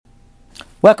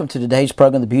Welcome to today's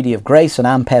program, The Beauty of Grace, and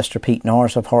I'm Pastor Pete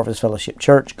Norris of Harvest Fellowship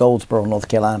Church, Goldsboro, North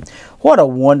Carolina. What a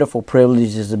wonderful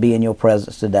privilege it is to be in your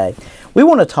presence today. We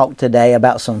want to talk today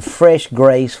about some fresh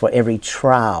grace for every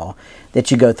trial that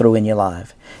you go through in your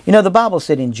life. You know, the Bible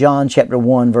said in John chapter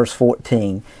 1, verse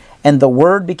 14, "And the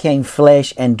Word became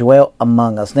flesh and dwelt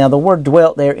among us." Now, the word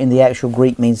dwelt there in the actual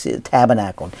Greek means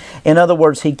tabernacled. In other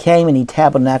words, He came and He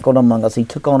tabernacled among us. He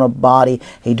took on a body.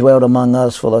 He dwelt among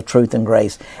us full of truth and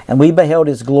grace. And we beheld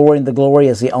His glory, and the glory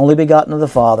as the only begotten of the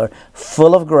Father,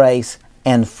 full of grace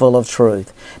and full of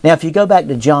truth. Now, if you go back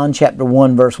to John chapter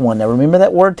 1, verse 1, now remember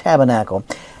that word tabernacle.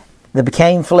 That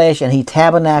became flesh and He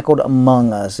tabernacled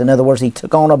among us. In other words, He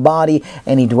took on a body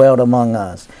and He dwelt among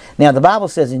us. Now, the Bible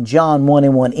says in John 1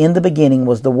 and 1, "In the beginning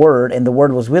was the Word, and the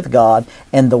Word was with God,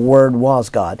 and the Word was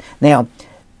God." Now,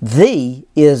 "the"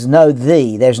 is no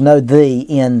 "the." There's no "the"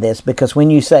 in this, because when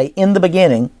you say "in the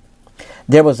beginning,"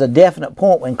 there was a definite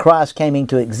point when Christ came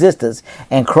into existence,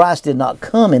 and Christ did not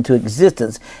come into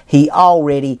existence. He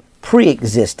already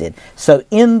pre-existed. So,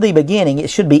 in the beginning, it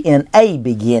should be in a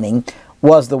beginning,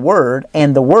 was the Word,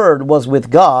 and the Word was with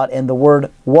God, and the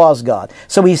Word was God.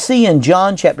 So we see in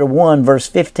John chapter 1, verse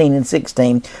 15 and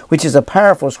 16, which is a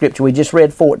powerful scripture. We just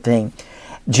read 14.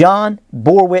 "John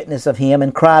bore witness of Him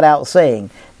and cried out,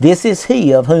 saying, This is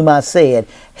He of whom I said,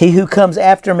 He who comes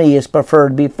after me is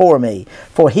preferred before me.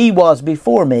 For He was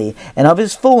before me, and of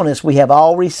His fullness we have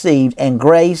all received, and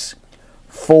grace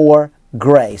for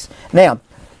grace." Now,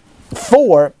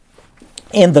 "for"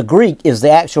 in the Greek is the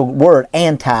actual word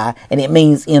anti, and it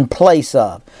means in place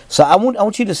of. So I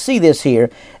want you to see this here,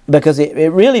 because it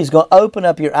really is going to open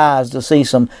up your eyes to see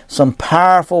some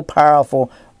powerful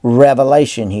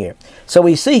revelation here. So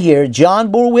we see here, "John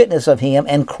bore witness of Him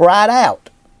and cried out,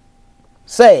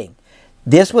 saying,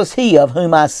 This was He of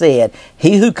whom I said,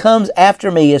 He who comes after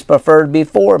me is preferred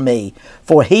before me,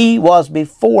 for He was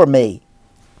before me.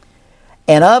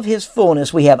 And of His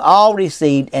fullness we have all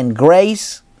received, and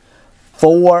grace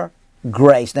for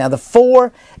grace." Now, the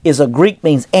 "for" is a Greek,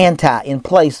 means anti, in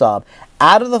place of.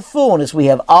 Out of the fullness we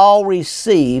have all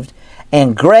received,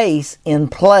 and grace in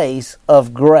place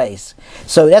of grace.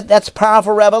 So that's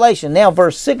powerful revelation. Now,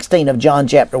 verse 16 of John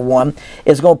chapter 1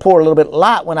 is going to pour a little bit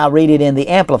light when I read it in the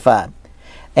Amplified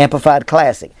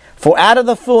Classic. "For out of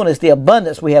the fullness, the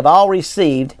abundance we have all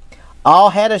received,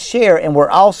 all had a share, and were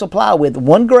all supplied with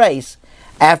one grace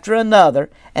after another,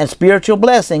 and spiritual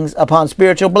blessings upon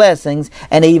spiritual blessings,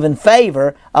 and even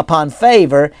favor upon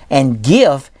favor, and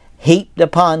gift heaped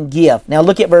upon gift." Now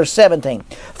look at verse 17.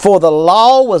 "For the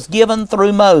law was given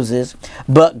through Moses,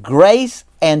 but grace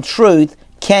and truth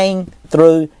came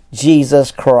through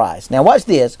Jesus Christ." Now watch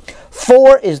this.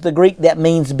 "For" is the Greek that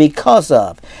means because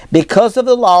of. Because of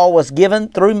the law was given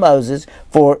through Moses,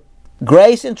 for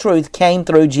grace and truth came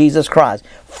through Jesus Christ.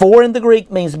 "For" in the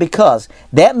Greek means because.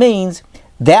 That means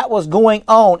that was going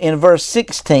on in verse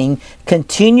 16,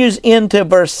 continues into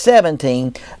verse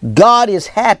 17. God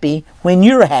is happy when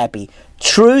you're happy.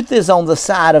 Truth is on the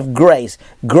side of grace.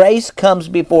 Grace comes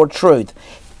before truth.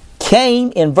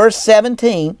 Came in verse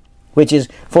 17, which is,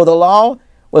 "For the law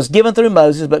was given through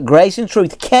Moses, but grace and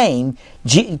truth came."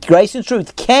 Grace and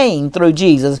truth came through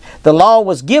Jesus. The law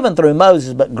was given through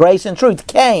Moses, but grace and truth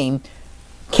came.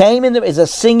 Came is a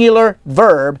singular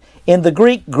verb. In the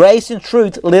Greek, grace and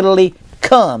truth literally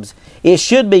comes. It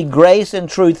should be grace and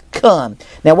truth come.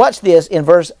 Now watch this in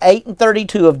verse 8 and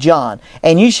 32 of John.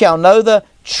 "And you shall know the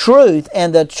truth,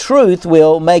 and the truth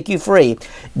will make you free."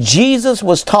 Jesus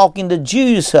was talking to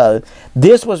Jews, so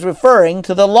this was referring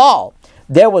to the law.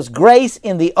 There was grace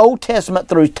in the Old Testament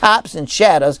through types and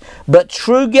shadows, but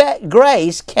true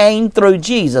grace came through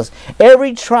Jesus.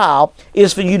 Every trial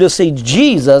is for you to see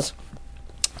Jesus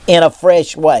in a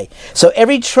fresh way. So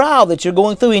every trial that you're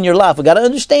going through in your life, we've got to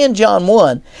understand John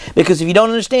 1, because if you don't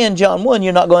understand John 1,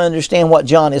 you're not going to understand what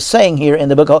John is saying here in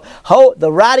the book.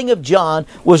 The writing of John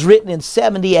was written in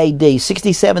 70 AD,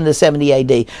 67 to 70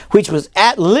 AD, which was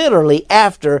literally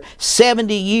after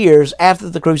 70 years after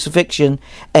the crucifixion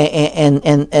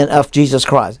and of Jesus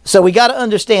Christ. So we got to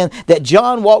understand that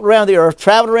John walked around the earth,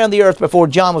 traveled around the earth before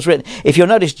John was written. If you'll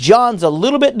notice, John's a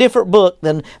little bit different book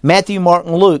than Matthew, Mark,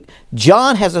 and Luke.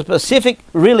 John has a specific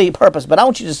purpose, but I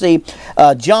want you to see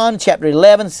John chapter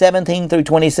 11, 17 through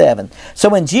 27. "So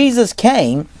when Jesus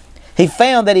came, He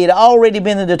found that he had already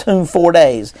been in the tomb 4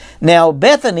 days. Now,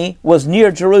 Bethany was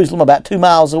near Jerusalem, about 2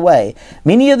 miles away.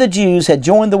 Many of the Jews had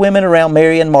joined the women around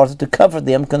Mary and Martha to comfort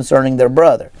them concerning their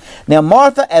brother. Now,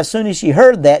 Martha, as soon as she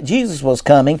heard that Jesus was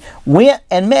coming, went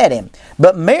and met him.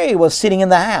 But Mary was sitting in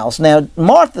the house. Now,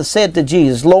 Martha said to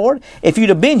Jesus, Lord, if you'd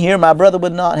have been here, my brother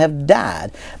would not have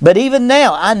died. But even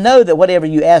now, I know that whatever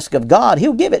you ask of God,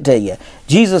 He'll give it to you.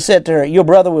 Jesus said to her, your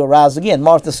brother will rise again.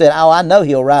 Martha said, oh, I know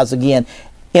he'll rise again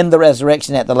in the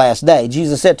resurrection at the last day.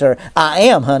 Jesus said to her, I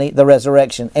am, honey, the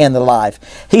resurrection and the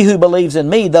life. He who believes in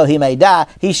me, though he may die,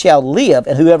 he shall live.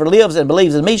 And whoever lives and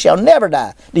believes in me shall never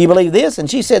die. Do you believe this? And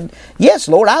she said, yes,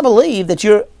 Lord, I believe that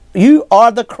you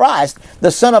are the Christ,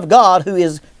 the Son of God, who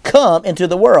is come into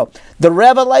the world. The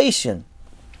revelation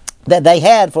that they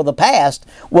had for the past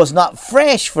was not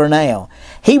fresh for now.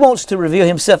 He wants to reveal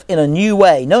Himself in a new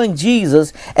way. Knowing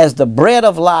Jesus as the bread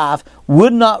of life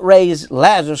would not raise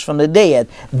Lazarus from the dead.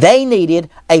 They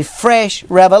needed a fresh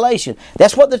revelation.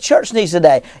 That's what the church needs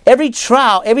today. Every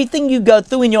trial, everything you go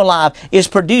through in your life is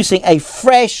producing a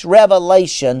fresh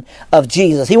revelation of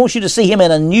Jesus. He wants you to see Him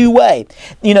in a new way.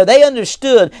 You know, they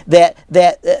understood that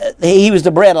He was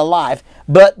the bread of life,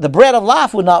 but the bread of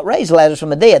life would not raise Lazarus from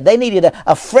the dead. They needed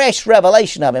a fresh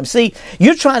revelation of Him. See,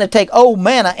 you're trying to take old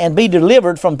manna and be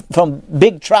delivered from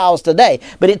big trials today,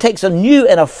 but it takes a new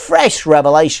and a fresh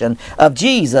revelation of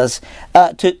Jesus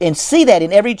and see that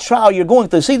in every trial you're going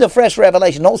through. See the fresh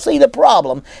revelation. Don't see the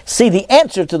problem. See the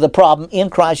answer to the problem in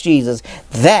Christ Jesus.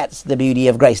 That's the beauty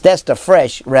of grace. That's the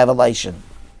fresh revelation.